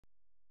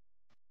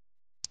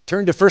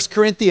Turn to 1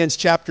 Corinthians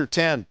chapter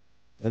 10,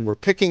 and we're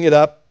picking it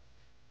up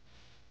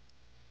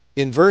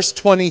in verse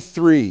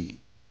 23.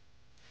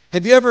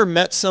 Have you ever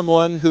met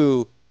someone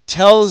who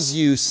tells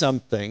you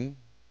something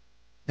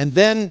and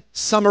then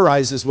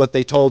summarizes what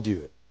they told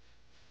you?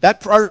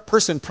 That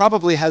person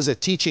probably has a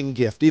teaching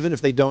gift, even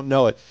if they don't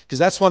know it, because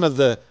that's one of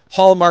the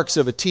hallmarks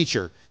of a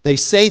teacher. They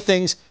say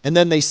things, and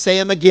then they say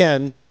them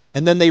again,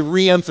 and then they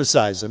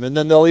re-emphasize them, and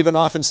then they'll even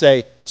often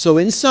say, so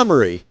in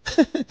summary,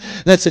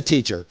 that's a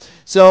teacher.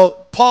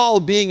 So Paul,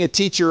 being a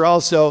teacher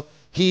also,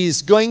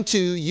 he's going to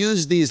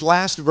use these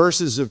last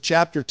verses of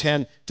chapter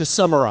 10 to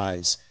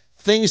summarize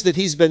things that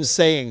he's been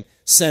saying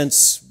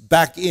since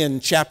back in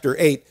chapter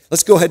 8.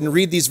 Let's go ahead and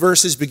read these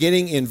verses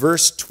beginning in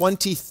verse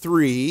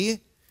 23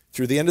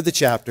 through the end of the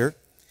chapter.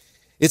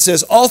 It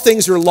says, all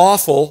things are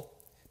lawful,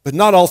 but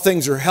not all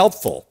things are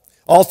helpful.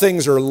 All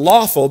things are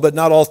lawful, but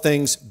not all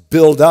things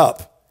build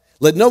up.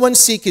 Let no one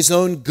seek his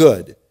own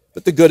good,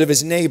 but the good of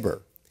his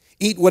neighbor.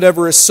 Eat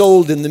whatever is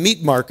sold in the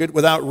meat market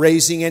without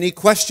raising any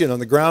question on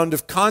the ground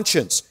of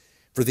conscience.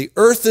 For the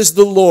earth is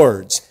the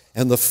Lord's,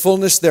 and the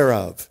fullness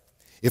thereof.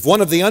 If one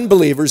of the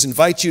unbelievers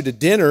invites you to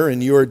dinner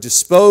and you are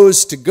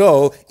disposed to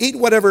go, eat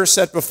whatever is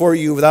set before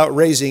you without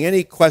raising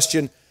any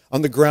question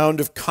on the ground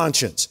of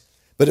conscience.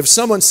 But if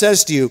someone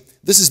says to you,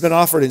 this has been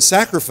offered in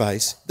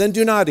sacrifice, then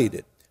do not eat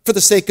it, for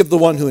the sake of the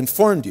one who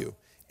informed you,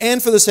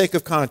 and for the sake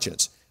of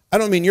conscience. I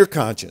don't mean your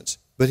conscience,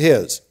 but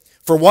his.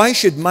 For why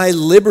should my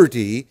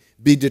liberty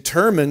be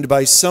determined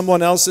by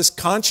someone else's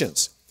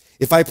conscience?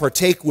 If I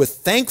partake with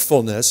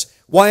thankfulness,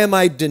 why am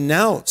I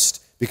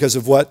denounced because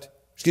of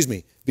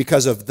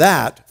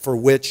that for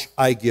which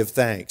I give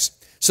thanks?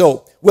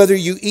 So whether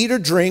you eat or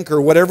drink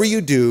or whatever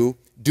you do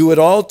it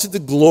all to the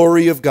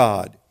glory of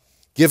God.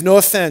 Give no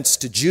offense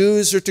to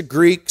Jews or to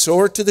Greeks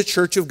or to the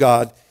church of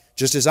God,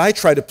 just as I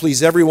try to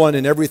please everyone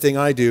in everything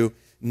I do,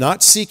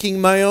 not seeking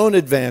my own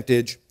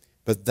advantage,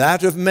 but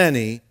that of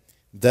many,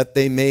 that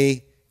they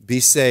may be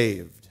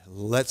saved.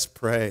 Let's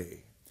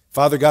pray.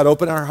 Father God,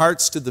 open our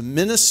hearts to the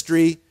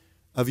ministry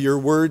of your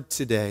word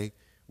today.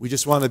 We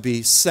just want to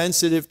be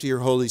sensitive to your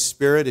Holy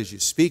Spirit as you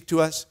speak to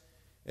us,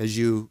 as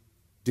you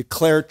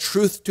declare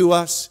truth to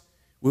us.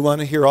 We want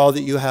to hear all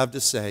that you have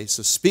to say.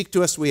 So speak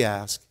to us, we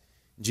ask.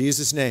 In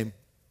Jesus' name,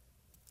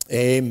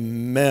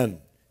 amen.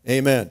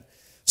 Amen.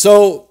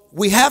 So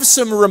we have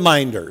some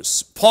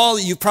reminders. Paul,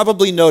 you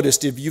probably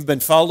noticed if you've been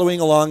following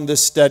along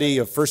this study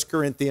of 1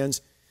 Corinthians,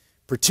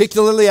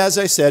 particularly as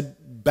I said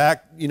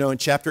back, in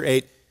chapter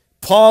 8,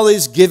 Paul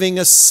is giving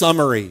a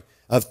summary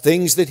of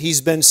things that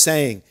he's been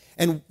saying.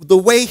 And the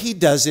way he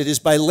does it is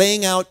by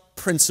laying out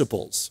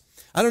principles.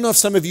 I don't know if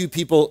some of you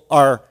people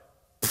are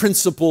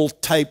principle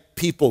type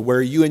people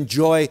where you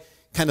enjoy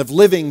kind of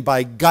living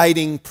by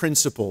guiding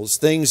principles,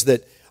 things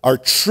that are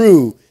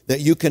true that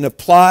you can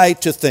apply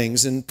to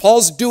things. And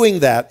Paul's doing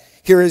that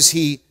here as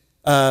he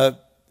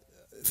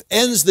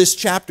ends this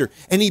chapter.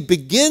 And he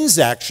begins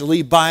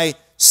actually by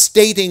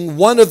stating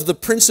one of the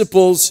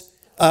principles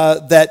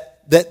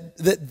that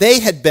they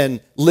had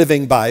been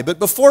living by. But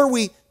before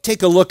we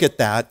take a look at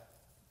that,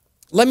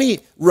 let me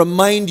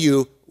remind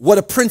you what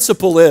a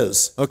principle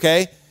is,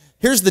 okay?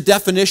 Here's the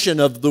definition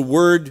of the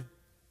word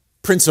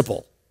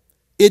principle.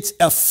 It's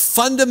a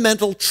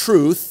fundamental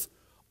truth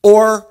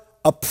or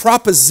a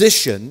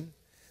proposition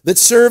that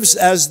serves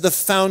as the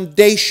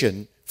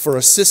foundation for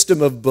a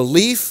system of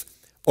belief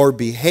or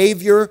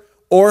behavior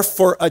or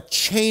for a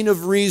chain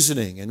of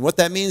reasoning. And what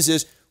that means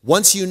is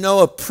once you know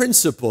a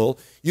principle,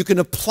 you can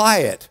apply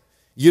it.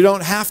 You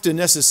don't have to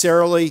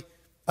necessarily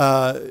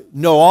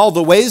know all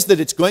the ways that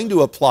it's going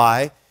to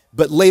apply,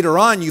 but later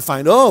on you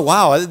find, oh,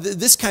 wow,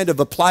 this kind of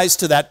applies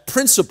to that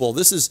principle.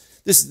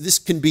 This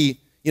can be,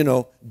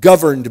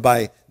 governed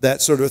by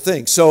that sort of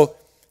thing. So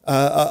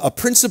a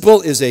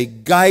principle is a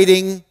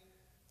guiding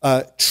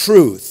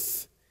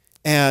truth.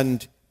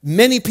 And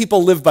many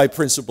people live by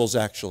principles,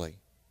 actually,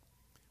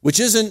 which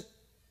isn't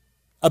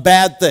a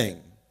bad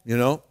thing,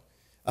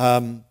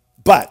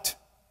 But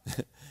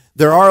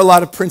there are a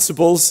lot of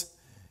principles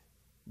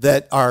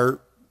that are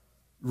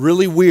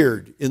really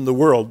weird in the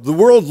world. The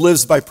world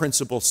lives by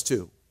principles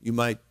too. You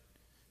might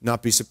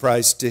not be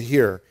surprised to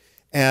hear.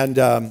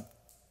 And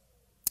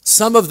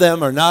some of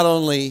them are not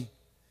only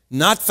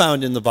not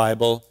found in the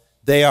Bible,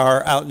 they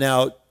are out and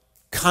out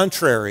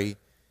contrary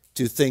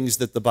to things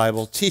that the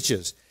Bible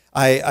teaches.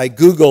 I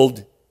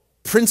Googled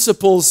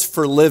principles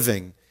for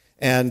living,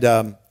 and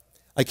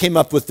I came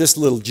up with this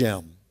little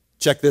gem.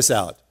 Check this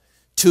out.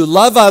 To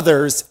love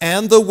others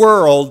and the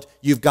world,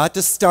 you've got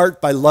to start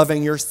by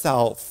loving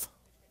yourself.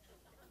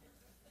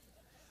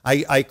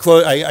 I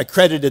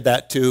credited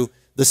that to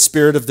the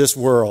spirit of this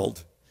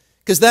world.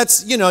 Because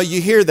that's,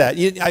 you hear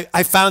that.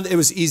 I found it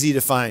was easy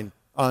to find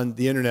on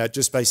the internet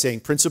just by saying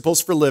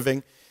principles for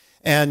living.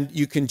 And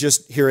you can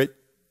just hear it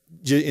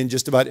in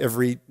just about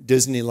every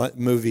Disney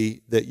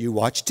movie that you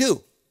watch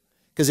too.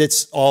 Because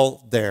it's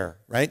all there,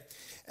 right?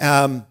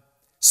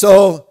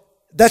 So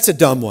that's a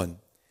dumb one.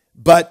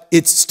 But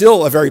it's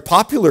still a very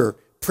popular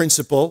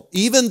principle,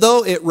 even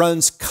though it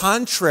runs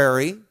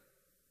contrary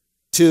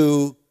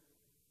to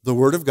the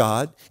Word of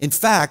God. In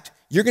fact,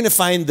 you're going to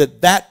find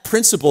that that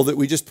principle that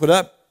we just put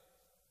up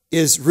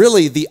is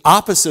really the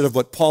opposite of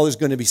what Paul is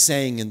going to be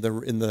saying in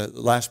the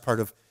last part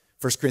of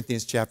 1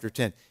 Corinthians chapter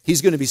 10.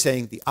 He's going to be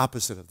saying the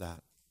opposite of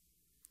that.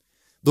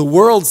 The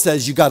world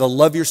says you got to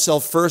love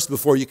yourself first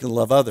before you can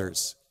love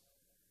others.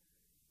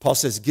 Paul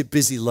says, get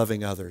busy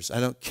loving others. I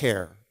don't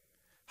care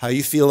how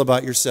you feel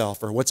about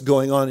yourself or what's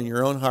going on in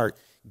your own heart.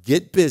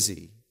 Get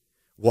busy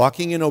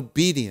walking in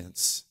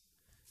obedience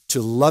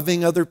to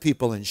loving other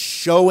people and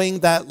showing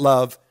that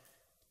love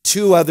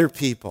to other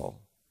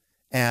people.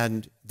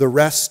 And the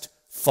rest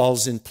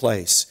falls in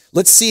place.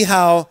 Let's see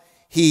how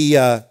he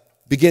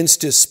begins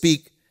to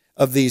speak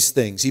of these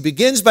things. He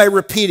begins by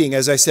repeating,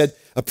 as I said,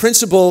 a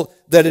principle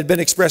that had been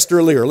expressed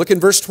earlier. Look in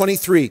verse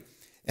 23.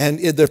 And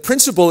the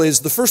principle is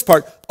the first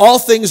part, all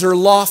things are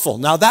lawful.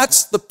 Now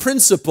that's the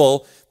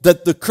principle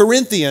that the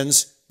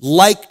Corinthians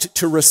liked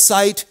to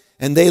recite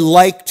and they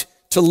liked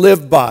to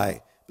live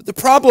by. But the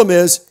problem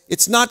is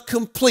it's not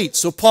complete.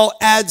 So Paul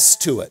adds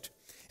to it.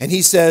 And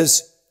he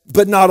says,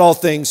 but not all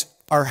things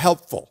are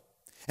helpful.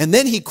 And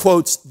then he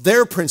quotes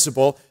their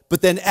principle,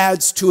 but then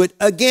adds to it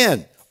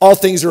again. All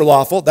things are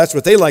lawful. That's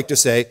what they like to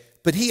say.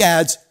 But he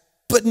adds,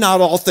 but not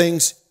all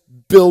things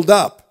build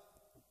up.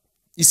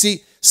 You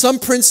see, some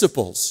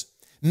principles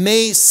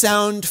may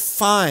sound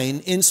fine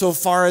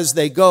insofar as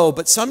they go,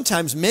 but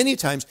sometimes, many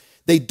times,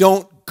 they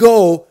don't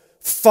go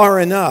far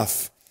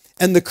enough.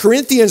 And the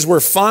Corinthians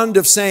were fond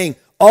of saying,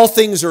 all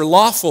things are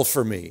lawful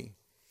for me,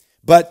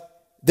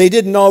 but they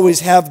didn't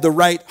always have the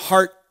right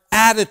heart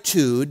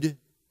attitude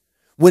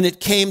when it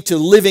came to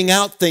living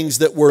out things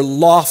that were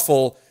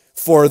lawful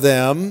for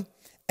them.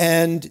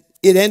 And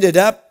it ended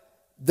up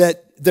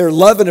that their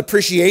love and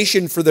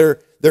appreciation for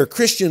their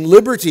Christian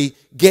liberty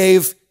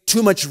gave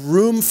too much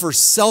room for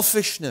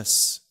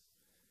selfishness.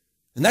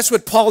 And that's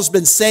what Paul's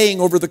been saying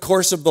over the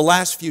course of the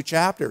last few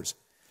chapters.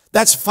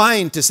 That's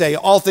fine to say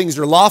all things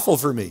are lawful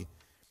for me.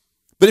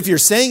 But if you're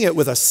saying it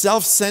with a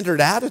self-centered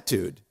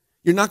attitude,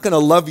 you're not going to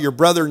love your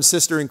brother and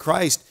sister in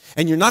Christ,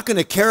 and you're not going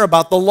to care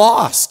about the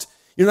lost.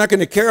 You're not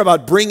going to care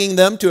about bringing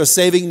them to a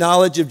saving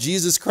knowledge of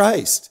Jesus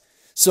Christ.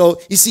 So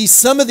you see,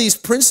 some of these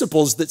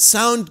principles that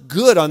sound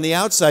good on the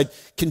outside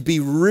can be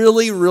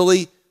really,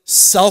 really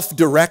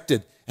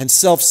self-directed and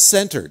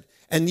self-centered.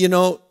 And you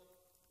know,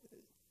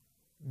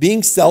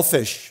 being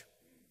selfish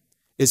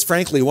is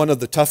frankly one of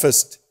the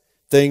toughest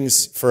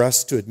things for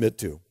us to admit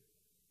to.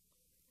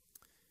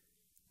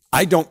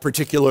 I don't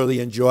particularly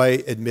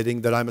enjoy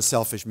admitting that I'm a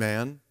selfish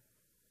man,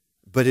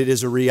 but it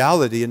is a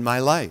reality in my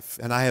life,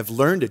 and I have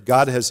learned it.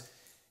 God has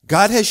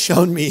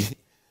shown me,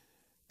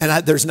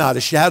 and there's not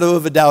a shadow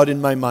of a doubt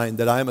in my mind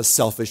that I'm a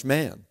selfish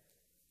man,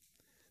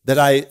 that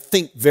I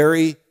think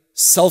very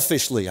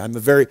selfishly. I'm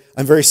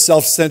very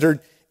self-centered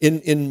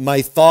in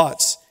my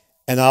thoughts,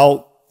 and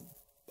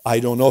I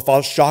don't know if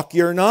I'll shock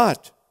you or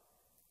not,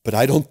 but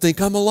I don't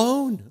think I'm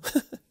alone.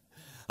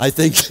 I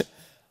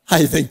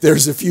think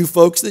there's a few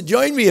folks that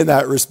join me in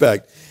that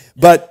respect.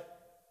 But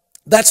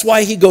that's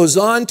why he goes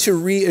on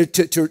to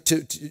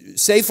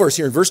say for us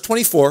here in verse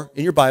 24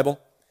 in your Bible,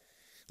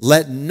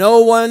 let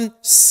no one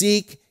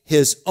seek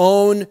his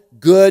own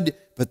good,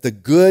 but the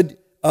good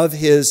of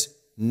his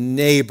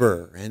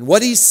neighbor. And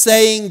what he's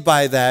saying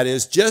by that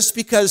is just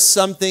because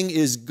something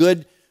is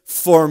good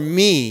for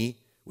me,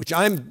 which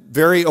I'm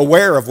very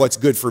aware of what's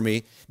good for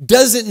me,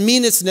 doesn't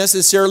mean it's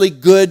necessarily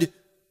good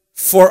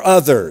for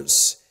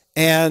others.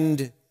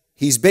 And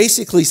he's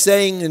basically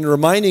saying and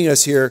reminding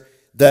us here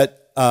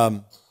that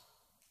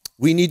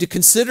we need to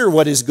consider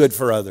what is good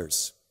for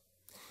others,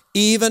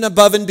 even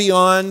above and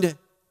beyond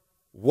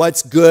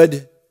what's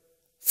good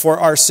for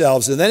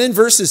ourselves. And then in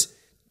verse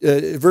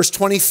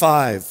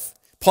 25,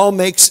 Paul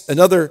makes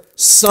another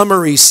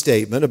summary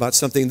statement about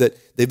something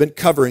that they've been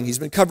covering. He's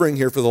been covering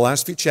here for the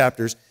last few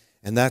chapters,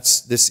 and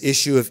that's this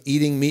issue of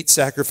eating meat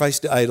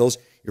sacrificed to idols.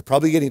 You're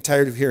probably getting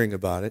tired of hearing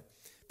about it,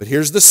 but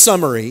here's the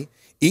summary.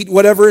 Eat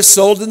whatever is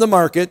sold in the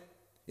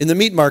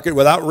meat market,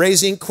 without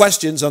raising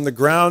questions on the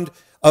ground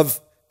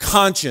of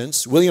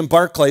conscience. William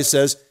Barclay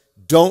says,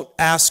 don't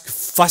ask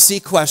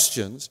fussy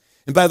questions.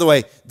 And by the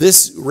way,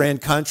 this ran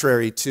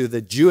contrary to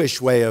the Jewish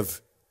way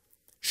of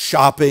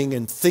shopping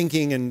and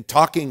thinking and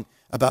talking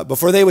about.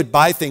 Before they would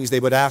buy things, they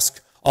would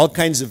ask all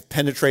kinds of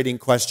penetrating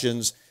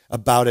questions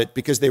about it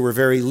because they were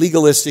very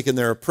legalistic in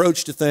their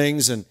approach to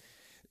things. And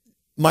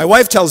my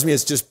wife tells me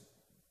it's just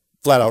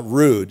flat out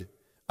rude.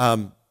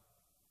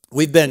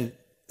 We've been,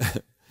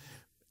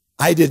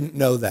 I didn't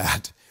know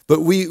that,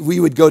 but we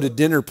would go to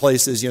dinner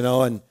places,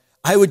 and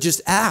I would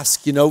just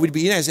ask, we'd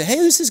be eating. I say, hey,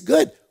 this is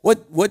good.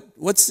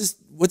 What's this?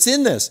 What's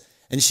in this?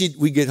 And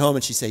we'd get home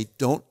and she'd say,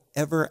 don't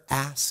ever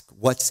ask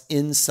what's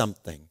in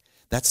something.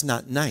 That's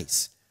not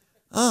nice.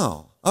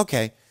 Oh,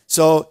 okay.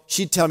 So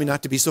she'd tell me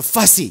not to be so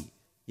fussy,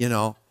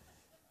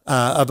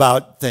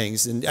 about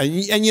things. And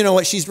you know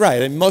what? She's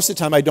right. And most of the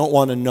time I don't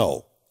want to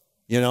know,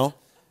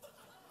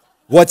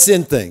 what's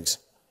in things.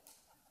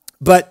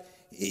 But,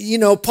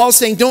 Paul's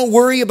saying, don't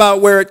worry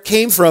about where it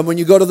came from when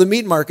you go to the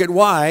meat market.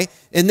 Why?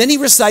 And then he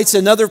recites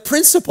another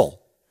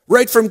principle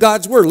right from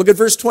God's word. Look at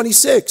verse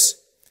 26.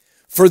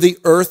 For the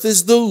earth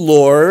is the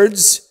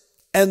Lord's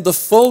and the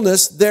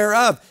fullness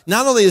thereof.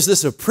 Not only is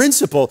this a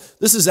principle,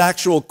 this is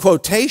actual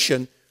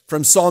quotation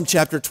from Psalm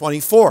chapter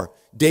 24.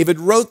 David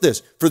wrote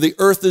this, for the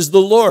earth is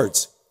the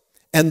Lord's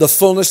and the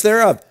fullness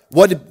thereof.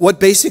 What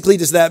basically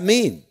does that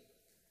mean?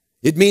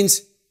 It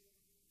means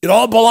it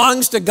all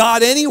belongs to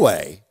God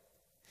anyway.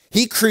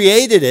 He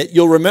created it.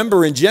 You'll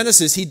remember in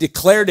Genesis, he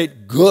declared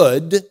it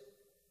good,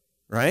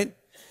 right?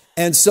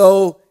 And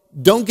so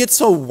don't get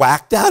so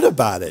whacked out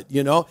about it,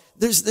 you know.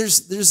 There's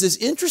this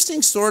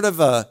interesting sort of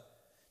a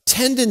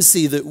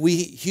tendency that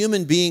we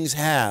human beings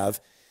have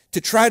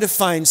to try to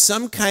find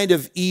some kind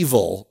of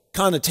evil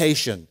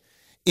connotation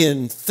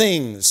in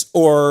things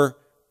or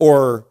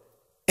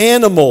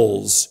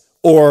animals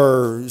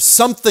or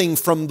something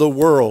from the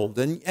world.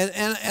 And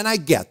I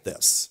get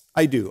this.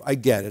 I do. I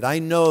get it. I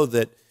know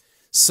that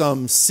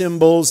some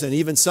symbols and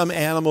even some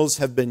animals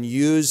have been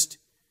used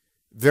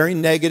very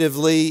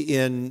negatively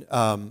in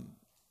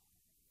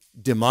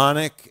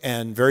demonic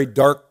and very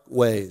dark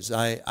ways.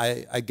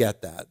 I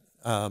get that.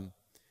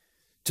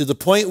 To the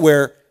point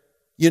where,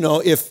 you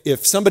know,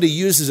 if somebody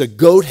uses a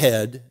goat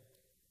head,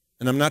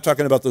 and I'm not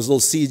talking about those little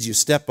seeds you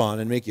step on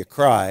and make you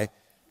cry, I'm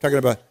talking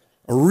about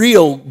a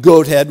real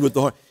goat head with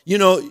the horn. You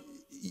know,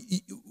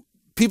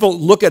 people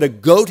look at a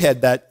goat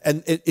head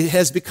and it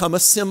has become a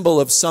symbol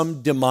of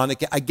some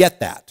demonic. I get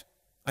that.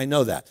 I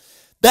know that.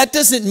 That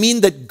doesn't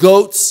mean that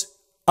goats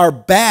are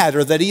bad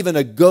or that even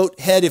a goat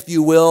head, if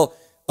you will,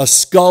 a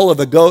skull of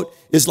a goat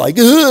is like,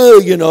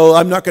 you know,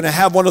 I'm not going to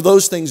have one of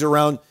those things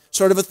around,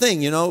 sort of a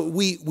thing. You know,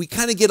 we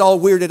kind of get all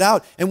weirded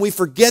out and we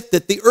forget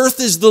that the earth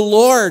is the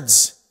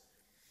Lord's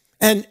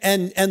and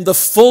the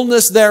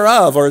fullness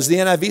thereof, or as the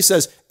NIV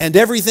says, and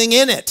everything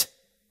in it,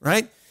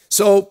 right?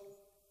 So,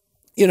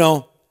 you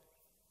know,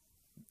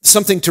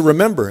 something to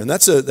remember, and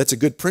that's a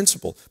good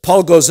principle.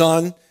 Paul goes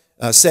on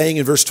saying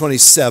in verse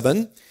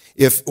 27,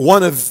 if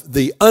one of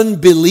the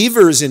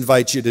unbelievers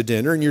invites you to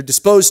dinner and you're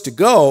disposed to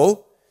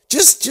go, he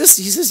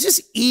says,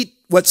 just eat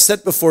what's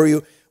set before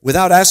you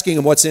without asking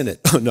him what's in it.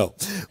 Oh, no.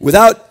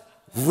 Without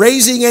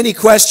raising any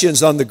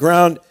questions on the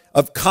ground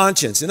of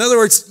conscience. In other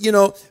words, you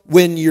know,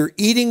 when you're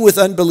eating with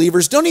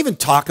unbelievers, don't even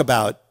talk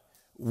about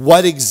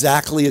what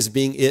exactly is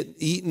being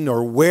eaten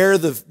or where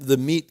the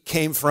meat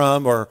came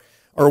from or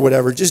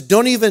whatever. Just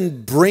don't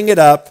even bring it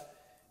up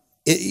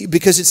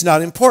because it's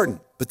not important.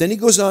 But then he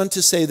goes on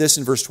to say this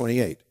in verse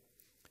 28.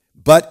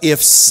 But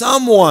if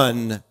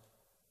someone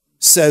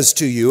says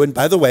to you, and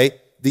by the way,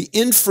 the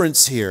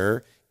inference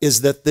here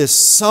is that this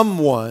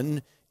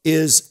someone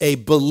is a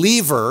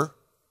believer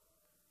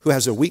who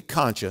has a weak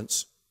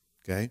conscience,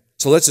 okay?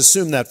 So let's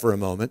assume that for a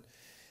moment.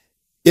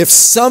 If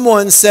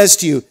someone says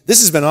to you,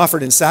 this has been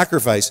offered in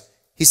sacrifice,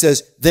 he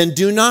says, then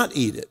do not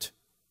eat it.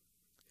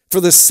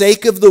 For the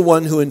sake of the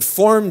one who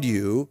informed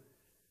you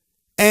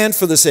and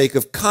for the sake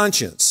of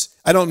conscience.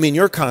 I don't mean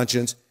your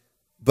conscience,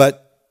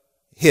 but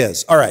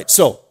his. All right,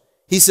 so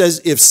he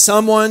says, if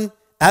someone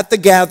at the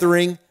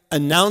gathering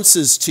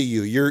announces to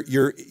you,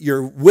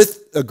 you're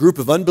with a group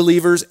of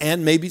unbelievers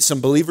and maybe some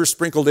believers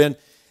sprinkled in,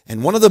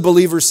 and one of the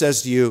believers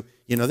says to you,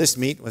 you know, this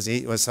meat was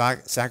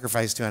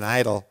sacrificed to an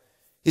idol.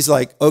 He's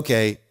like,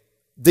 okay,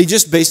 they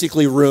just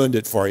basically ruined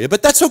it for you,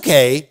 but that's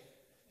okay.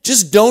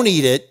 Just don't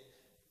eat it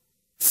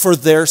for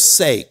their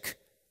sake.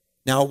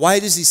 Now, why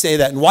does he say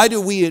that? And why do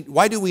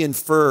we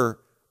infer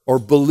or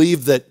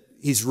believe that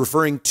he's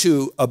referring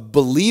to a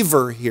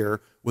believer here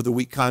with a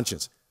weak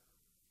conscience?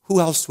 Who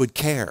else would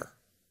care?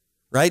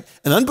 Right?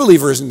 An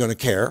unbeliever isn't going to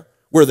care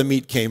where the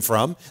meat came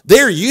from.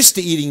 They're used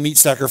to eating meat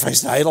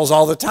sacrificed to idols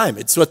all the time.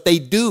 It's what they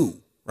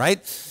do,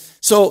 right?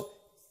 So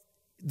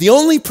the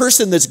only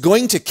person that's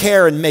going to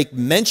care and make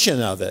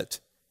mention of it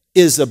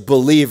is a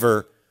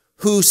believer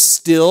who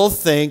still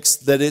thinks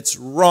that it's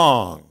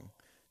wrong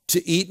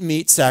to eat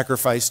meat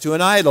sacrificed to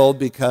an idol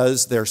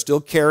because they're still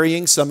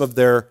carrying some of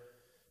their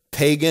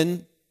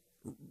pagan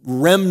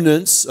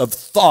remnants of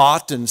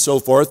thought and so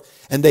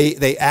forth, and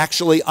they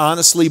actually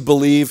honestly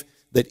believe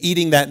that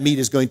eating that meat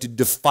is going to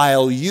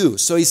defile you.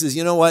 So he says,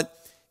 you know what?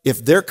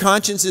 If their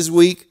conscience is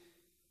weak,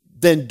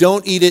 then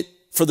don't eat it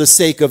for the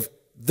sake of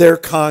their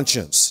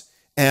conscience.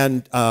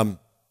 And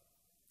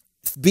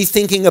be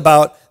thinking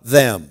about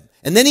them.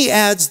 And then he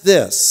adds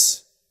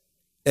this,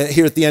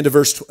 here at the end of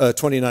verse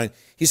 29.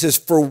 He says,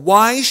 for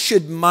why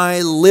should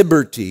my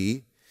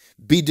liberty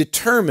be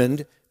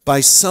determined by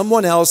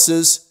someone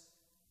else's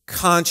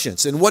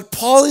conscience? And what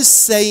Paul is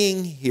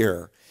saying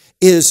here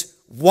is,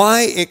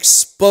 why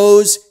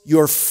expose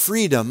your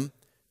freedom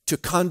to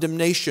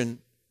condemnation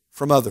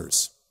from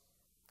others?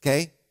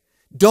 Okay?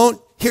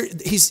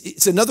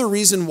 It's another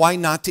reason why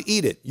not to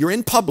eat it. You're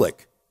in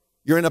public.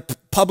 You're in a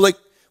public,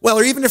 well,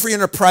 or even if you're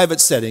in a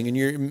private setting and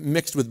you're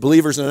mixed with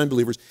believers and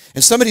unbelievers,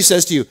 and somebody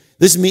says to you,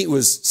 this meat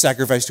was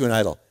sacrificed to an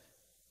idol.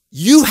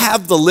 You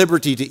have the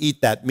liberty to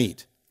eat that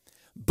meat.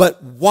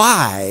 But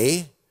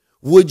why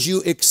would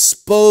you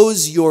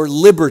expose your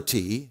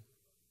liberty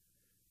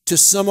to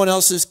someone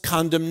else's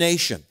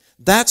condemnation?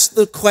 That's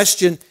the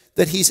question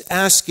that he's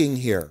asking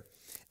here.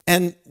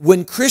 And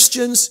when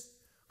Christians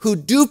who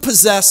do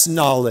possess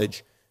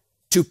knowledge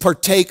to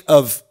partake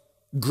of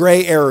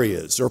gray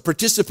areas or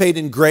participate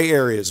in gray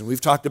areas, and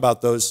we've talked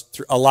about those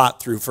a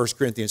lot through 1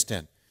 Corinthians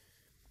 10,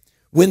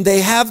 when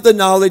they have the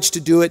knowledge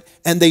to do it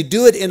and they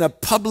do it in a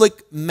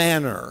public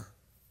manner,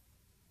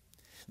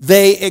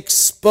 they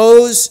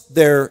expose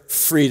their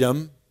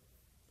freedom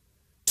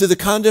to the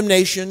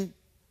condemnation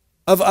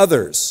of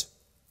others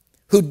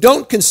who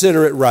don't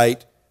consider it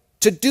right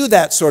to do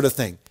that sort of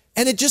thing.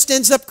 And it just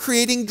ends up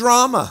creating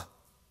drama.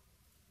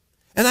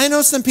 And I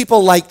know some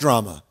people like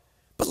drama,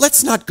 but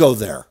let's not go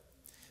there,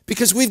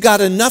 because we've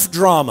got enough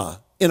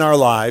drama in our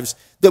lives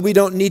that we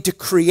don't need to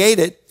create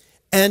it.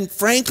 And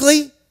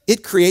frankly,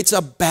 it creates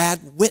a bad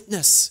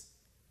witness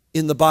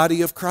in the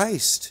body of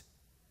Christ.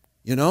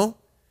 You know?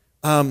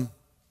 Then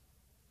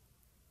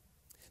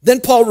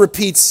Paul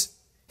repeats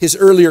his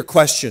earlier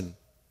question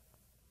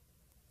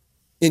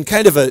in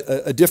kind of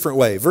a different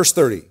way. Verse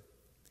 30.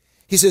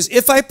 He says,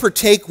 if I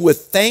partake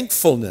with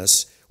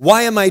thankfulness,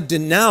 why am I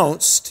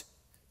denounced?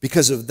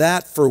 Because of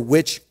that for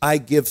which I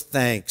give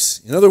thanks.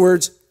 In other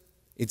words,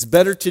 it's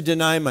better to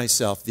deny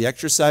myself the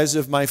exercise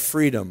of my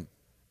freedom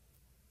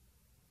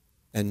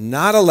and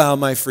not allow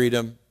my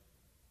freedom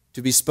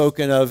to be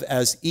spoken of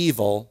as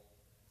evil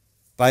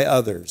by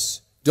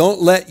others.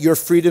 Don't let your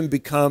freedom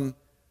become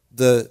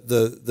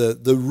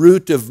the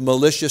root of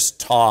malicious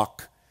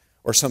talk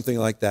or something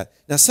like that.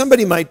 Now,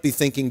 somebody might be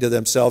thinking to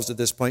themselves at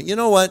this point, you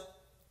know what?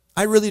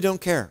 I really don't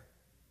care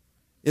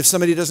if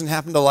somebody doesn't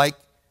happen to like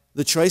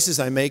the choices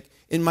I make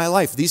in my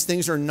life. These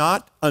things are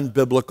not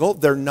unbiblical,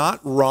 they're not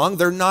wrong,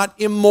 they're not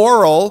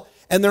immoral,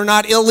 and they're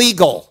not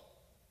illegal.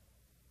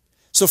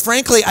 So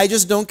frankly, I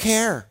just don't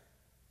care.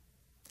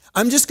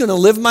 I'm just going to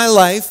live my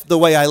life the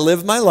way I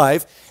live my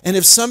life, and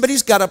if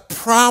somebody's got a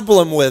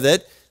problem with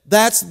it,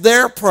 that's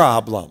their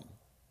problem.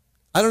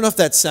 I don't know if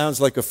that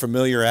sounds like a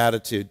familiar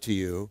attitude to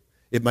you.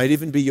 It might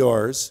even be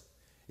yours.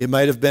 It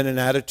might have been an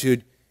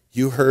attitude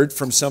you heard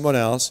from someone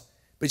else.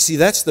 But see,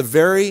 that's the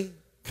very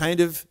kind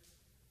of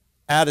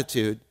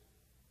attitude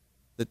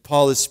that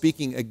Paul is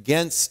speaking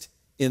against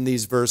in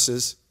these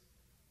verses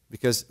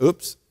because,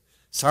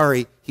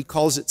 he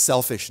calls it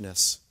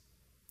selfishness.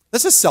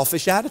 That's a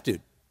selfish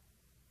attitude.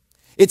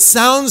 It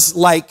sounds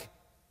like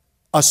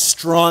a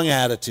strong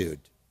attitude,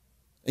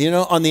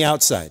 on the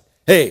outside.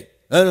 Hey,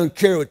 I don't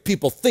care what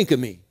people think of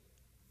me.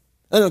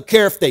 I don't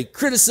care if they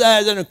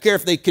criticize. I don't care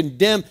if they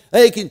condemn.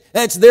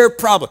 That's their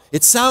problem.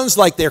 It sounds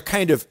like they're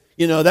kind of,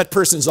 that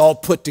person's all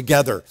put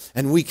together.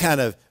 And we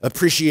kind of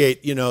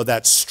appreciate,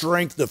 that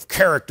strength of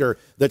character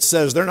that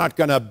says they're not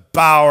going to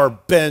bow or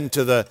bend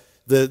to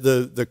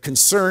the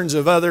concerns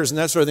of others and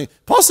that sort of thing.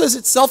 Paul says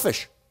it's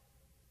selfish.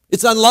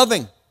 It's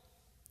unloving.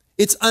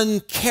 It's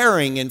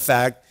uncaring, in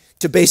fact,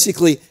 to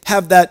basically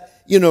have that,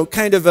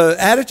 kind of a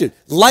attitude.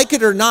 Like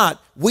it or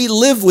not, we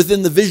live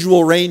within the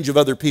visual range of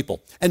other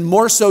people, and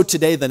more so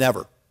today than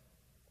ever.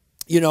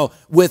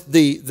 With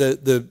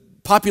the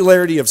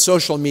popularity of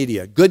social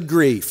media, good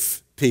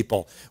grief,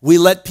 people. We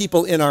let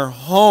people in our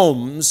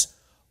homes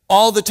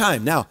all the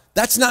time. Now,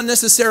 that's not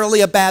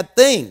necessarily a bad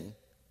thing,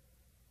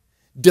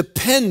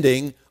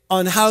 depending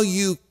on how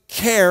you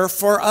care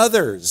for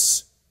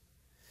others.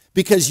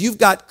 Because you've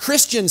got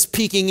Christians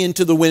peeking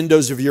into the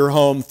windows of your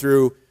home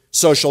through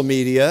social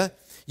media.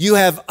 You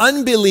have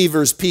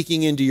unbelievers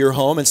peeking into your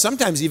home and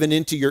sometimes even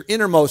into your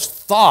innermost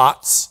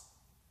thoughts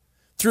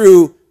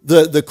through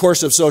the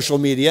course of social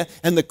media.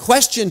 And the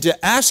question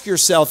to ask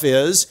yourself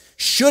is,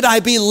 should I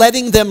be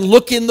letting them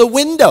look in the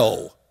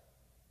window?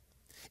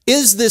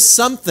 Is this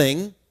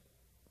something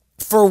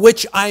for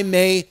which I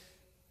may,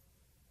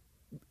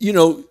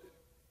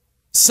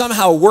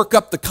 somehow work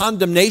up the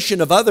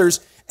condemnation of others?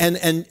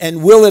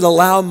 And will it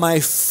allow my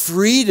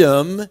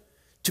freedom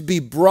to be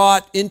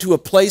brought into a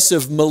place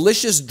of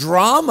malicious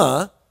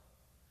drama,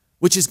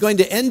 which is going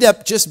to end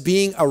up just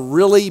being a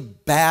really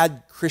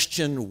bad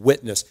Christian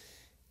witness?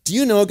 Do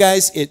you know,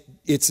 guys,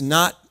 it's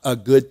not a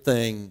good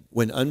thing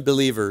when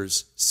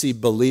unbelievers see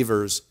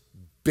believers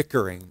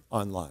bickering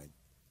online.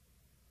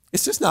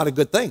 It's just not a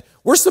good thing.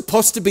 We're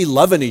supposed to be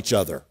loving each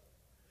other.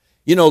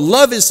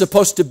 Love is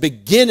supposed to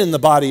begin in the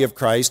body of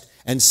Christ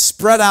and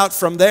spread out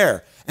from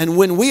there. And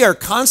when we are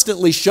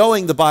constantly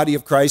showing the body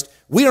of Christ,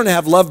 we don't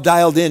have love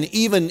dialed in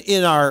even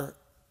in our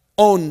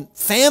own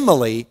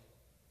family,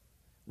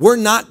 we're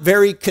not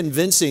very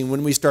convincing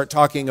when we start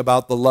talking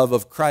about the love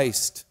of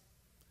Christ.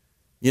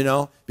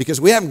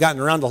 Because we haven't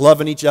gotten around to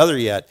loving each other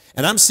yet.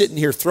 And I'm sitting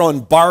here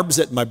throwing barbs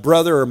at my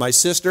brother or my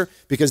sister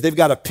because they've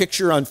got a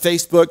picture on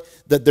Facebook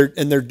that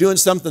they're doing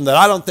something that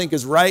I don't think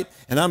is right,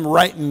 and I'm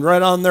writing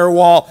right on their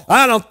wall,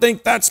 I don't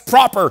think that's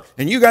proper,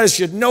 and you guys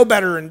should know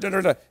better, and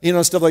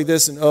stuff like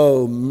this. And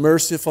oh,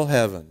 merciful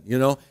heaven,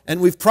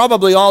 And we've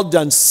probably all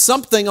done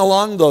something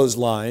along those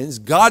lines.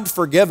 God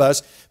forgive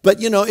us. But,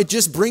 it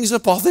just brings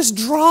up all this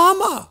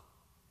drama.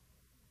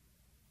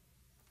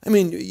 I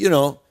mean,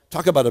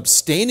 talk about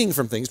abstaining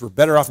from things. We're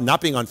better off not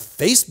being on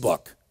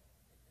Facebook,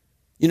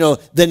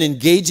 than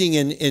engaging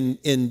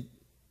in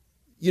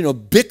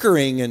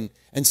bickering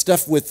and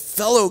stuff with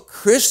fellow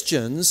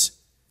Christians.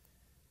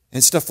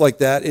 and stuff like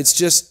that. It's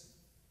just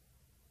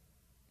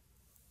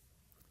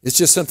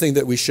something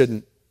that we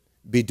shouldn't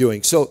be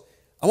doing. So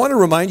I want to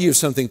remind you of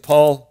something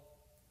Paul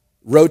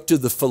wrote to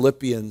the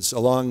Philippians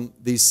along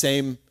these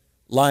same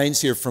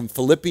lines here from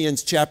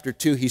Philippians chapter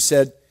 2. He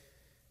said,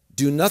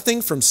 "Do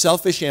nothing from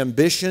selfish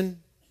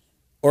ambition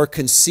or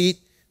conceit,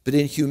 but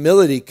in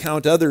humility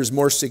count others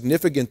more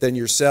significant than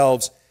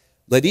yourselves.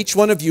 Let each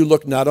one of you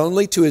look not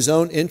only to his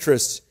own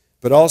interests,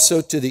 but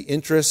also to the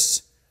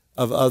interests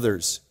of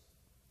others."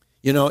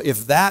 You know,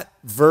 if that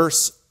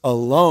verse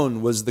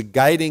alone was the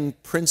guiding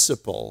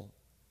principle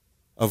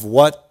of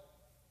what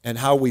and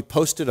how we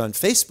posted on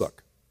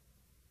Facebook,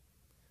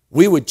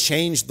 we would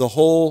change the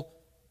whole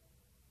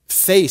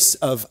face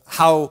of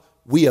how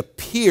we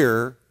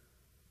appear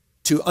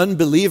to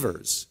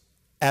unbelievers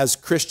as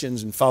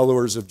Christians and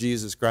followers of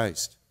Jesus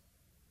Christ.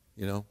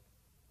 You know?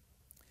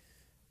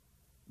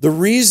 The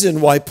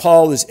reason why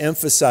Paul is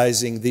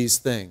emphasizing these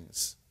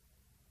things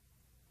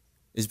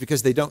is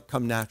because they don't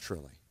come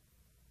naturally.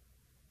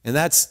 And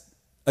that's,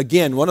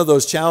 again, one of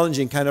those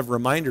challenging kind of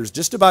reminders,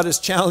 just about as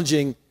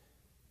challenging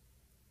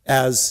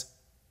as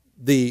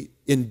the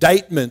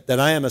indictment that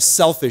I am a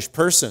selfish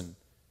person,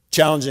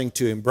 challenging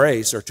to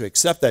embrace or to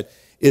accept that,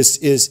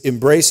 is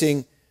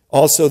embracing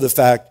also the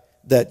fact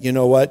that, you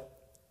know what,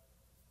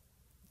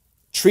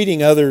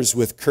 treating others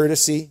with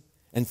courtesy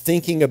and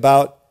thinking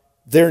about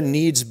their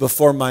needs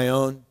before my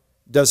own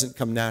doesn't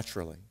come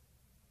naturally.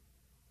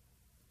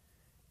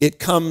 It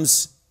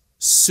comes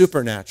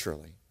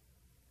supernaturally.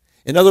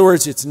 In other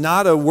words, it's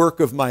not a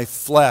work of my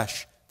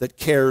flesh that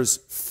cares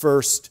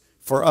first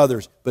for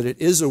others, but it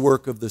is a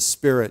work of the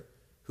Spirit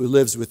who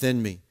lives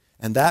within me.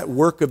 And that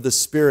work of the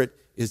Spirit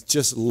is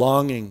just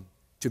longing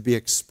to be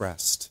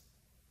expressed.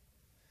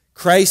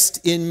 Christ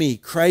in me,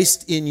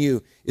 Christ in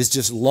you is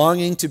just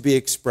longing to be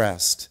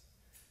expressed.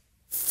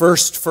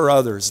 First for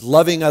others,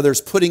 loving others,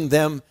 putting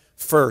them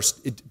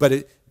first.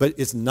 But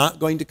it's not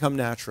going to come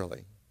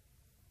naturally.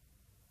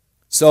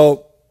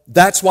 So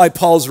that's why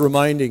Paul's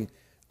reminding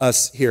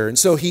us here. And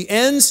so he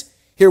ends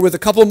here with a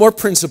couple more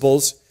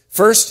principles.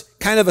 First,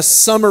 kind of a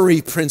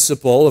summary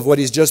principle of what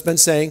he's just been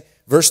saying.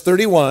 Verse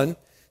 31.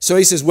 So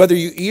he says, whether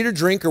you eat or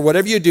drink or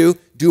whatever you do,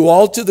 do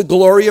all to the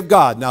glory of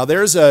God. Now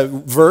there's a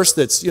verse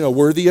that's,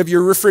 worthy of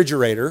your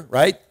refrigerator,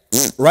 right?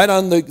 Right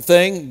on the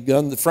thing,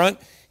 on the front.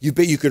 You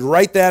could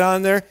write that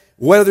on there.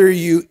 Whether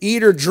you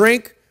eat or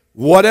drink,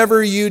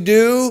 whatever you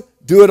do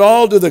it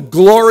all to the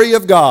glory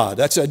of God.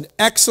 That's an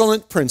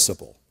excellent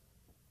principle.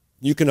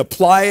 You can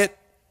apply it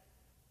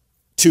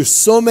to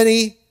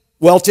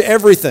to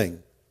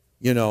everything,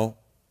 and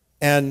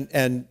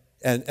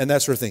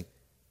that sort of thing.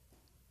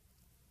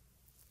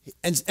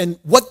 And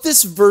what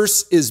this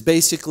verse is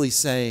basically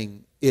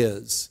saying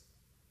is,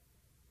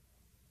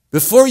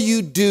 before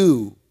you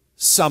do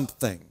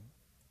something,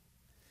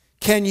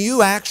 can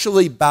you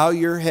actually bow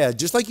your head,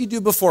 just like you do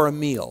before a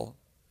meal,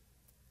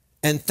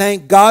 and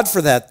thank God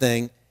for that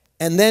thing,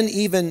 and then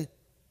even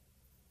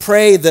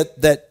pray that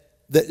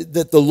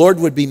the Lord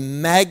would be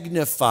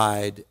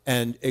magnified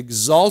and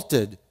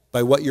exalted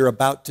by what you're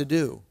about to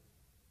do?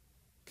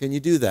 Can you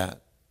do that?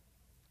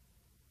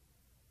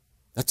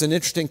 That's an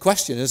interesting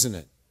question, isn't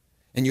it?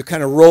 And you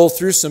kind of roll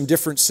through some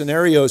different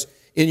scenarios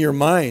in your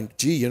mind.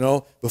 Gee,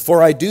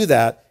 before I do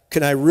that,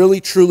 can I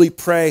really truly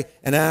pray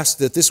and ask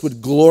that this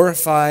would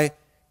glorify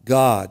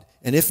God?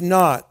 And if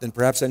not, then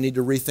perhaps I need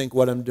to rethink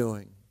what I'm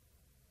doing.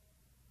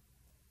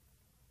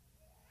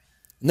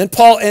 And then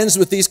Paul ends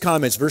with these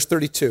comments, verse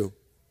 32.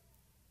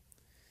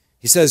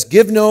 He says,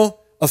 give no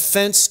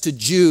offense to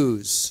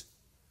Jews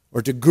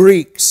or to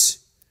Greeks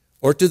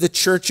or to the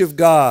church of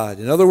God.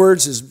 In other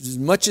words, as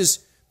much as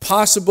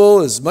possible,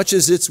 as much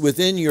as it's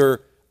within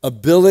your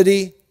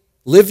ability,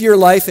 live your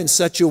life in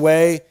such a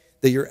way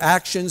that your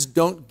actions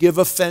don't give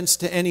offense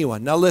to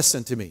anyone. Now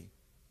listen to me.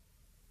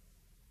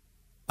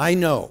 I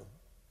know,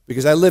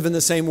 because I live in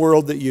the same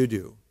world that you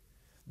do,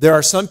 there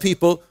are some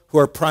people who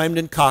are primed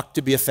and cocked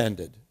to be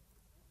offended.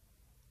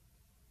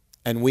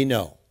 And we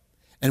know.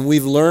 And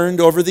we've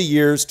learned over the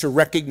years to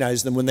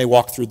recognize them when they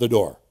walk through the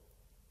door.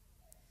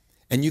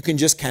 And you can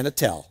just kind of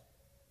tell.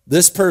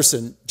 This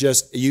person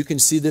you can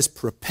see this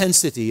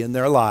propensity in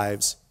their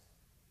lives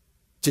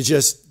to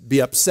just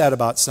be upset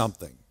about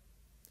something.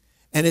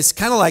 And it's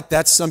kind of like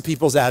that's some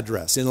people's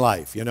address in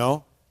life,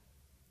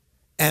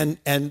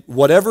 And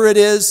whatever it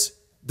is,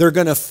 they're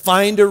going to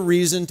find a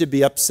reason to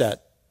be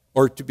upset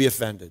or to be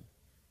offended.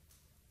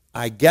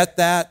 I get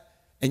that.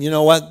 And you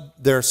know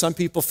what? There are some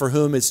people for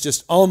whom it's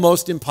just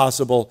almost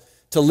impossible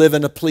to live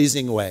in a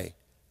pleasing way.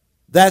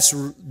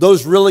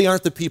 Those really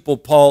aren't the people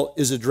Paul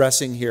is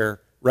addressing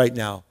here right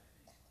now.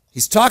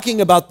 He's talking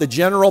about the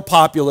general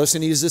populace,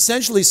 and he's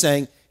essentially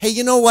saying, hey,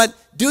 you know what?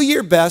 Do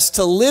your best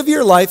to live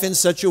your life in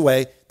such a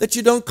way that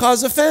you don't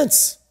cause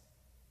offense.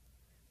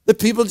 The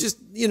people just,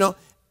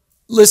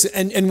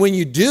 listen. And when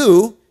you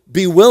do,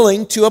 be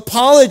willing to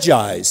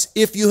apologize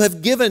if you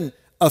have given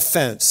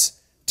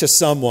offense to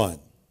someone.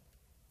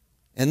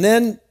 And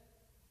then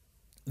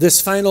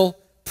this final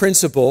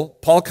principle,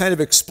 Paul kind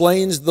of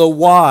explains the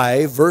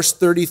why, verse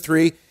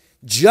 33,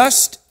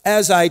 just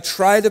as I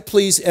try to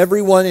please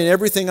everyone in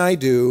everything I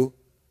do,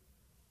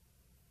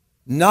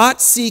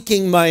 not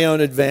seeking my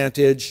own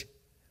advantage,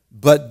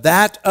 but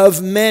that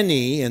of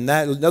many, and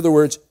that, in other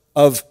words,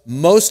 of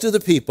most of the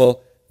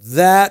people,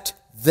 that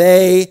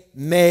they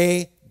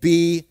may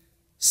be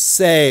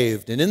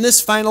saved. And in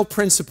this final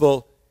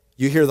principle,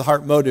 you hear the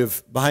heart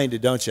motive behind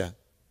it, don't you?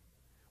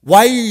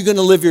 Why are you going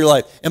to live your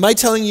life? Am I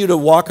telling you to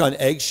walk on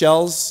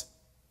eggshells?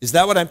 Is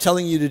that what I'm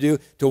telling you to do?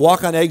 To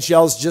walk on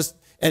eggshells just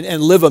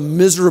and live a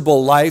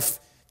miserable life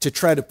to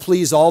try to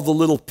please all the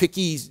little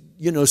picky,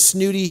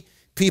 snooty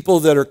people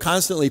that are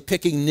constantly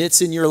picking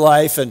nits in your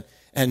life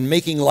and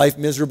making life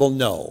miserable?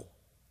 No.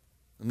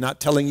 I'm not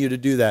telling you to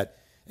do that.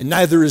 And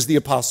neither is the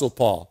Apostle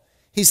Paul.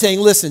 He's saying,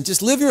 listen,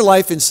 just live your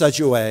life in such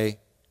a way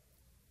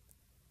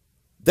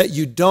that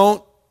you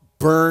don't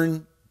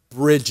burn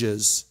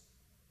bridges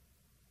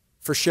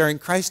for sharing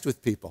Christ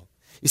with people.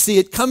 You see,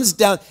 it comes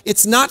down,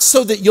 it's not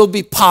so that you'll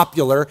be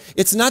popular.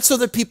 It's not so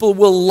that people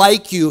will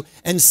like you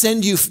and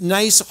send you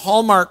nice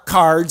Hallmark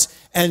cards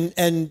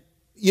and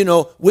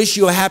wish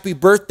you a happy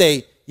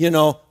birthday,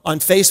 on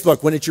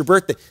Facebook when it's your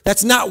birthday.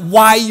 That's not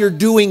why you're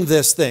doing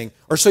this thing.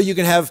 Or so you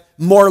can have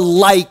more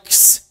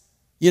likes,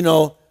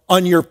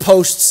 on your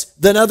posts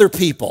than other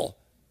people.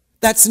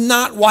 That's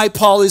not why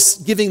Paul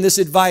is giving this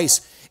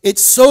advice.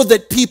 It's so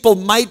that people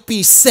might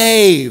be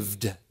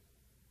saved.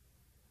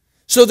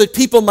 So that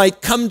people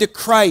might come to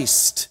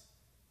Christ.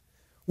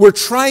 We're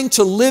trying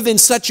to live in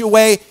such a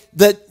way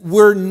that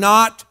we're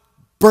not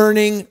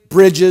burning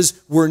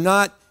bridges. We're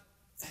not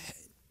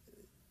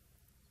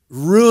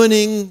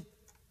ruining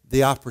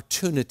the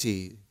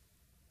opportunity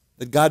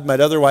that God might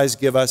otherwise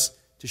give us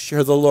to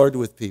share the Lord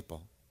with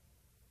people.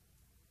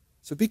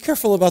 So be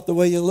careful about the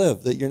way you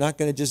live, that you're not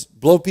going to just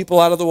blow people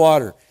out of the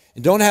water.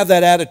 And don't have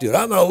that attitude,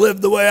 I'm going to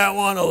live the way I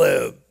want to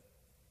live.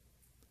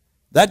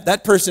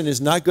 That person is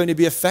not going to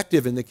be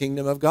effective in the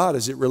kingdom of God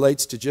as it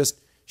relates to just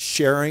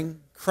sharing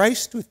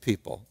Christ with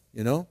people,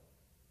 Can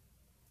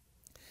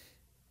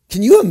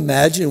you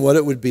imagine what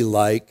it would be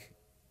like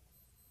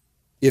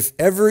if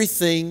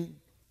everything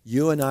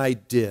you and I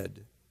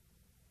did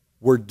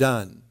were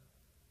done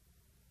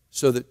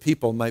so that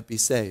people might be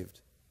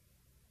saved?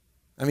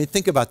 I mean,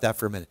 think about that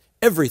for a minute.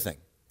 Everything.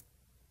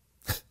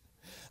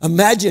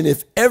 Imagine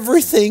if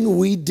everything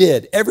we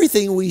did,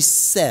 everything we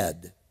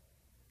said,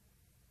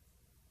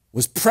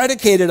 was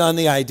predicated on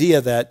the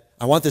idea that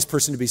I want this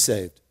person to be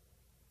saved.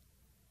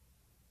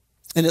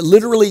 And it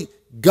literally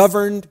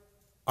governed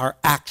our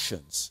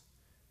actions.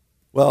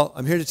 Well,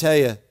 I'm here to tell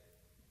you,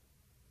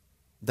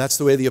 that's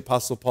the way the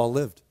Apostle Paul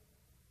lived.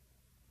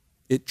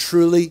 It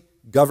truly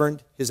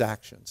governed his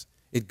actions.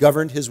 It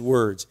governed his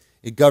words.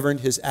 It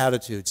governed his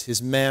attitudes,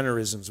 his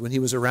mannerisms when he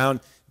was around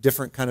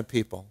different kind of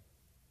people.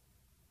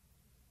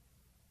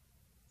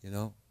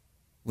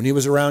 When he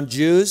was around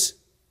Jews,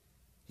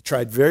 he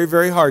tried very,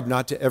 very hard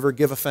not to ever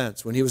give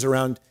offense. When he was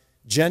around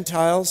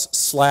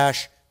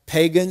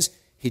Gentiles/pagans,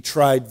 he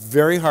tried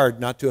very hard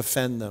not to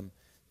offend them,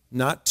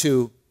 not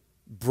to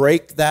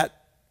break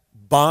that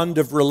bond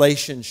of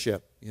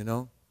relationship,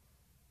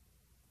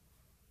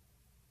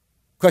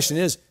 Question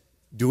is,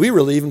 do we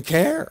really even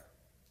care?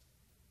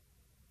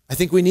 I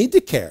think we need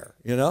to care,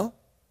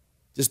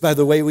 just by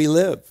the way we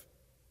live.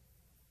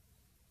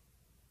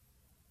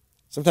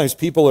 Sometimes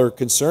people are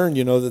concerned,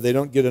 that they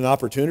don't get an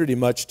opportunity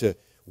much to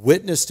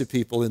witness to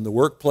people in the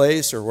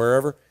workplace or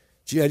wherever.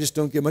 Gee, I just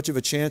don't get much of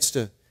a chance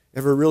to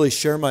ever really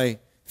share my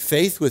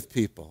faith with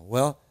people.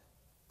 Well,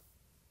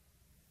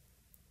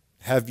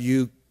 have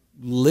you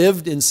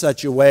lived in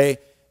such a way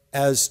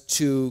as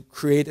to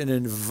create an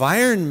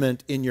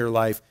environment in your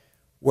life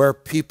where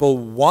people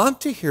want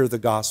to hear the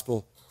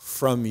gospel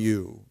from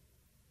you?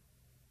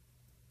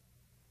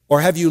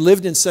 Or have you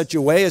lived in such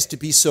a way as to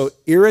be so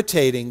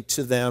irritating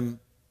to them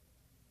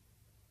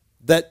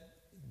that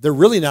they're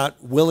really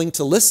not willing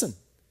to listen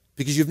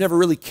because you've never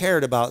really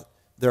cared about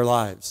their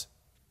lives?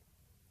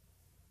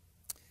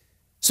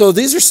 So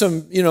these are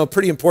some,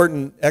 pretty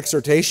important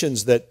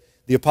exhortations that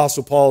the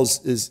Apostle Paul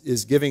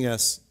is giving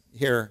us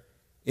here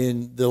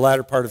in the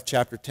latter part of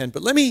chapter 10.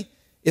 But let me,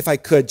 if I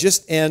could,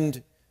 just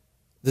end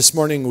this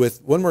morning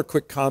with one more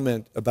quick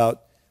comment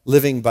about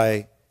living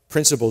by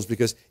principles,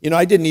 because,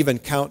 I didn't even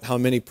count how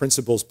many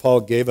principles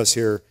Paul gave us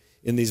here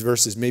in these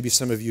verses. Maybe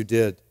some of you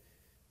did.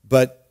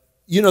 But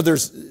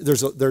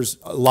there's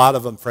a lot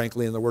of them,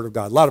 frankly, in the Word of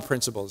God. A lot of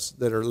principles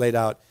that are laid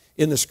out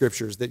in the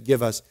Scriptures that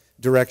give us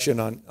direction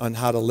on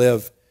how to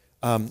live.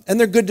 And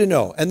they're good to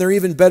know. And they're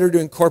even better to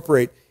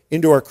incorporate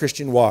into our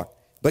Christian walk.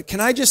 But can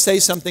I just say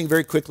something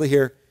very quickly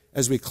here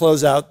as we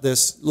close out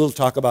this little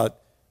talk about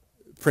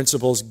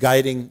principles,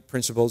 guiding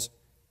principles?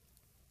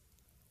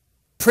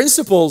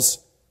 Principles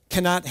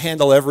cannot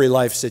handle every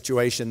life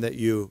situation that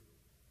you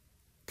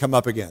come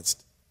up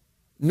against.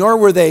 Nor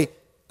were they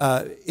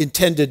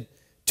intended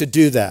to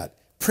do that.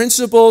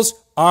 Principles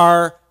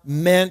are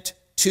meant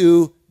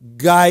to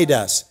guide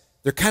us.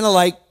 They're kind of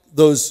like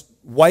those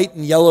white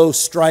and yellow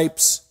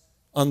stripes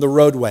on the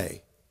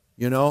roadway,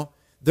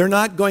 They're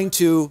not going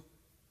to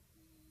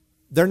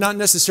they're not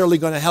necessarily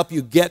going to help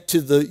you get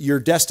to your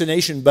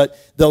destination, but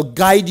they'll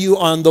guide you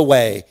on the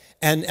way.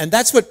 And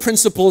that's what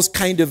principles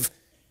kind of,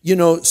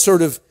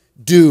 sort of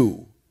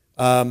do.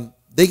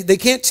 They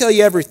can't tell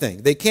you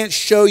everything. They can't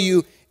show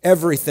you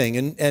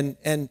everything.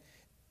 And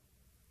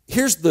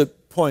here's the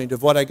point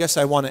of what I guess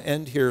I want to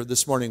end here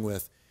this morning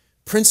with.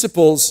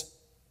 Principles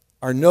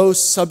are no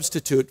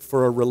substitute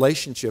for a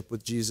relationship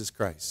with Jesus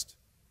Christ.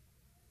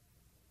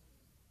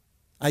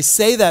 I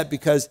say that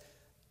because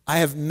I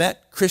have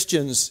met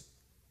Christians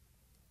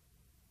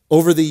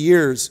over the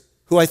years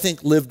who I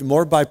think lived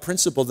more by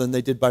principle than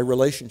they did by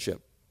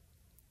relationship.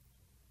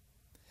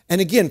 And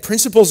again,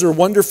 principles are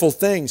wonderful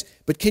things,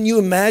 but can you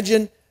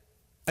imagine,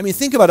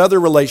 think about other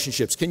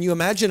relationships. Can you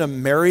imagine a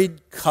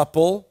married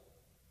couple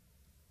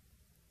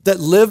that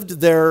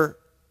lived their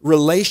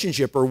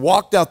relationship or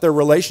walked out their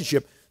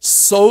relationship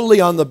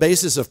solely on the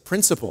basis of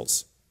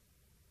principles?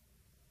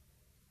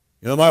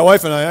 My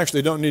wife and I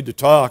actually don't need to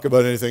talk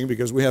about anything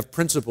because we have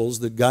principles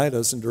that guide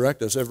us and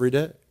direct us every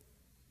day.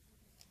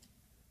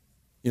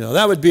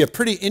 That would be a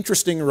pretty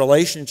interesting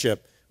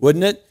relationship,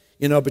 wouldn't it?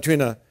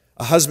 Between a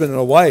husband and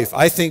a wife.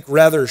 I think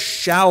rather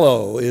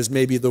shallow is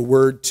maybe the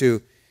word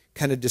to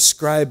kind of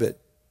describe it.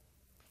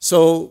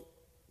 So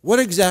what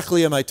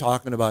exactly am I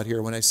talking about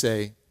here when I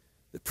say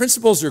that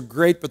principles are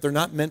great, but they're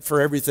not meant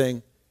for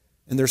everything,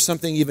 and there's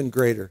something even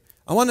greater?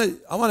 I want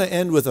to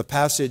end with a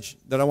passage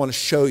that I want to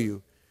show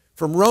you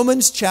from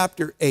Romans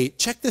chapter 8.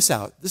 Check this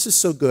out. This is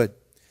so good.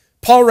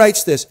 Paul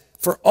writes this,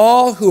 "For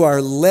all who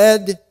are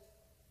led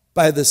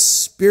by the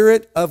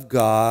Spirit of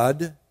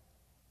God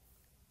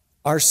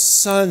are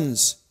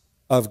sons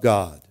of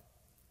God.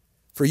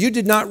 For you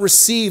did not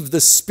receive the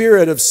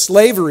spirit of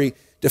slavery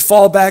to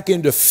fall back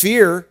into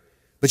fear,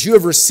 but you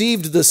have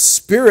received the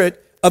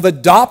spirit of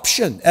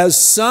adoption as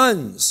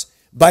sons,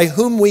 by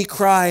whom we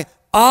cry,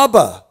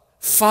 Abba,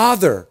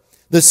 Father.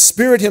 The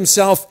Spirit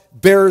himself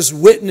bears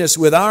witness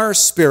with our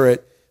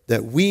spirit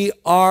that we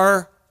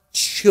are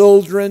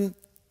children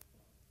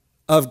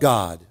of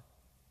God."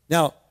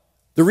 Now,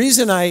 the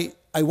reason I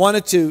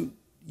wanted to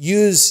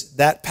use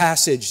that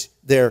passage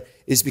there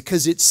is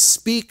because it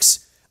speaks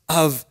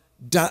of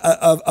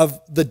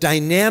the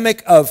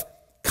dynamic of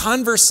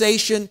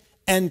conversation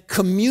and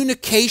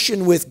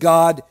communication with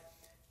God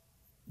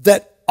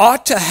that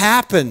ought to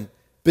happen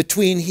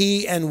between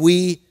he and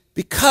we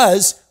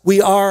because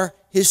we are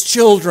his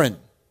children.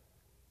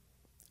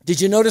 Did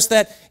you notice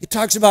that? It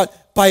talks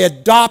about by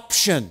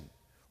adoption,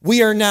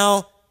 we are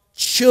now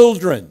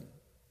children.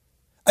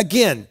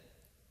 Again,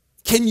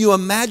 can you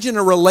imagine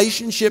a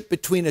relationship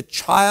between a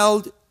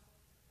child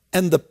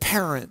and the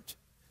parent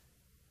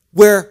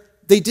where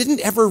they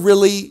didn't ever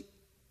really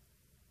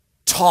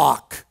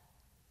talk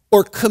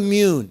or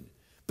commune,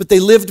 but they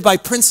lived by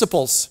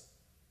principles?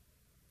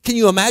 Can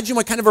you imagine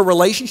what kind of a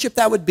relationship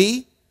that would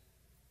be?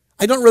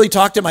 I don't really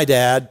talk to my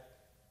dad.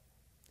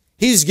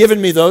 He's given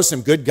me, though,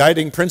 some good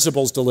guiding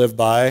principles to live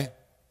by.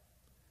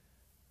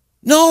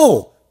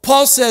 No,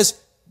 Paul says,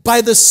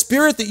 by the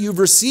Spirit that you've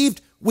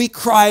received, we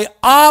cry,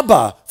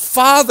 Abba,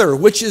 Father,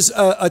 which is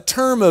a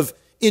term of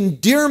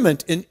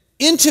endearment and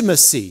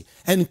intimacy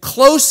and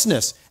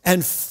closeness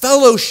and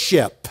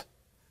fellowship.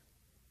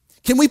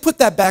 Can we put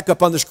that back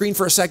up on the screen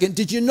for a second?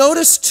 Did you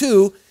notice,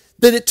 too,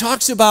 that it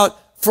talks about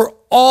for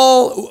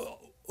all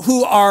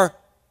who are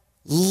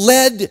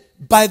led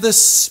by the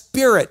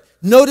Spirit?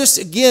 Notice,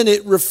 again,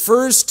 it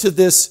refers to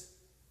this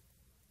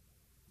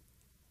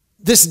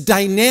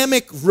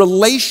dynamic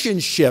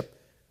relationship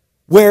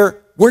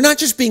where we're not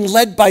just being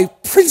led by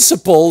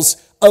principles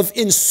of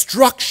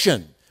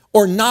instruction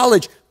or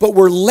knowledge, but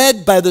we're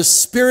led by the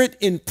Spirit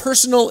in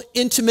personal,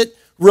 intimate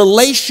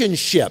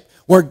relationship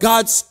where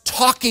God's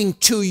talking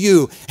to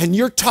you and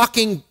you're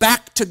talking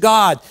back to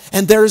God,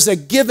 and there's a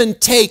give and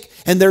take,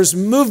 and there's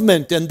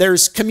movement, and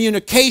there's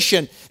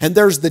communication, and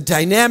there's the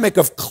dynamic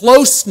of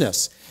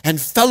closeness and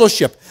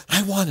fellowship.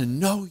 I want to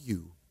know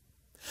you.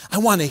 I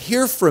want to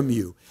hear from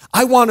you.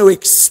 I want to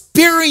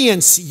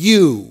experience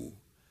you.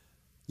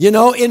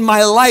 In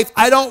my life,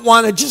 I don't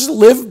want to just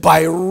live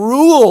by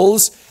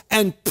rules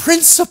and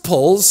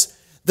principles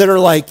that are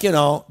like,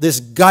 this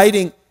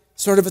guiding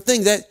sort of a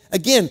thing. That,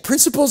 again,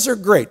 principles are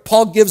great.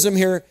 Paul gives them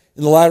here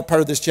in the latter part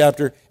of this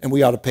chapter, and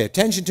we ought to pay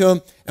attention to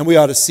them, and we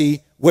ought to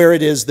see where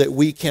it is that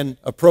we can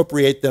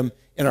appropriate them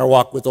in our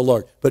walk with the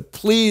Lord. But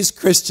please,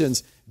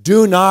 Christians,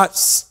 do not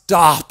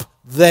stop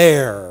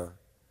there.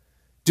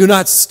 Do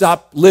not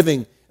stop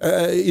living,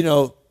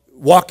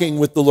 walking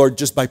with the Lord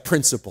just by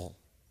principle.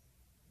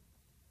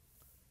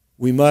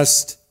 We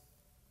must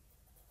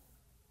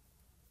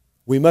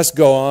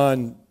go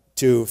on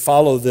to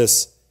follow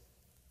this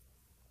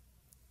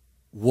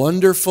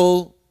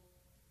wonderful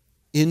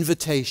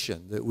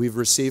invitation that we've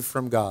received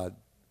from God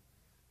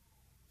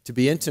to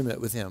be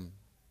intimate with him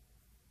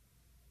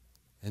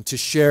and to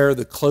share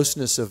the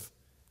closeness of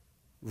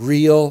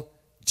real,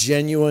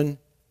 genuine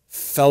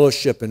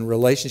fellowship and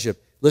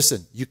relationship.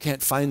 Listen, you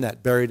can't find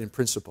that buried in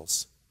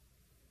principles.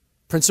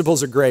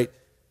 Principles are great,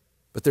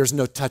 but there's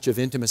no touch of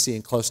intimacy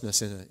and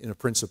closeness in a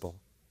principle.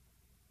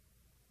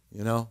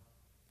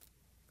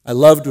 I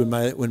loved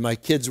when my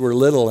kids were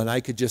little and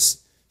I could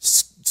just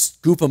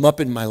scoop them up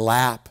in my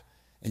lap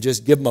and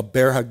just give them a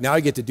bear hug. Now I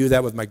get to do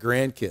that with my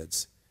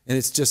grandkids. And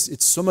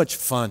it's so much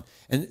fun.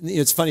 And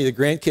it's funny, the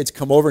grandkids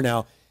come over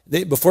now.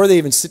 Before they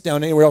even sit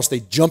down anywhere else, they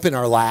jump in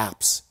our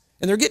laps.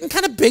 And they're getting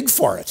kind of big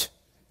for it,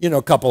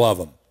 a couple of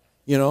them.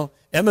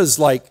 Emma's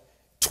like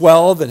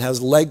 12 and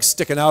has legs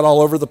sticking out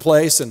all over the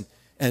place. And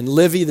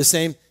Livy, the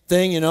same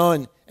thing,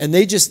 and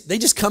they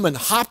just come and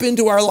hop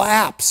into our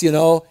laps,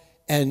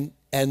 and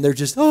they're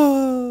just,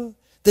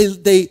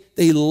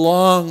 they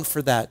long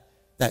for that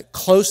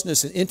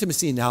closeness and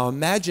intimacy. Now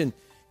imagine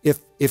if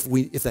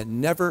that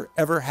never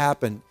ever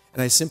happened,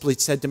 and I simply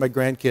said to my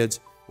grandkids,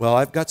 well,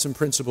 I've got some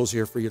principles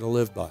here for you to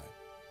live by.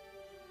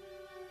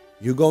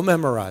 You go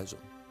memorize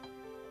them,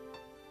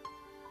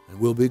 and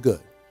we'll be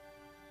good.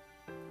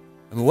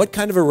 I mean, what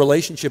kind of a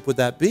relationship would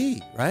that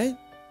be, right?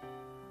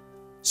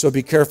 So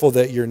be careful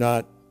that you're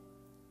not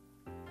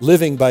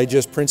living by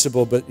just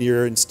principle, but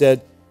you're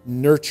instead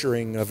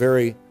nurturing a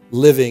very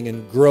living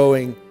and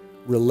growing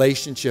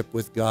relationship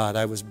with God.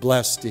 I was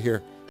blessed to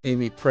hear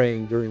Amy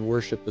praying during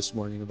worship this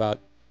morning about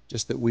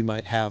just that we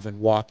might have and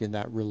walk in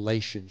that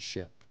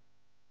relationship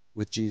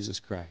with Jesus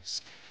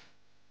Christ.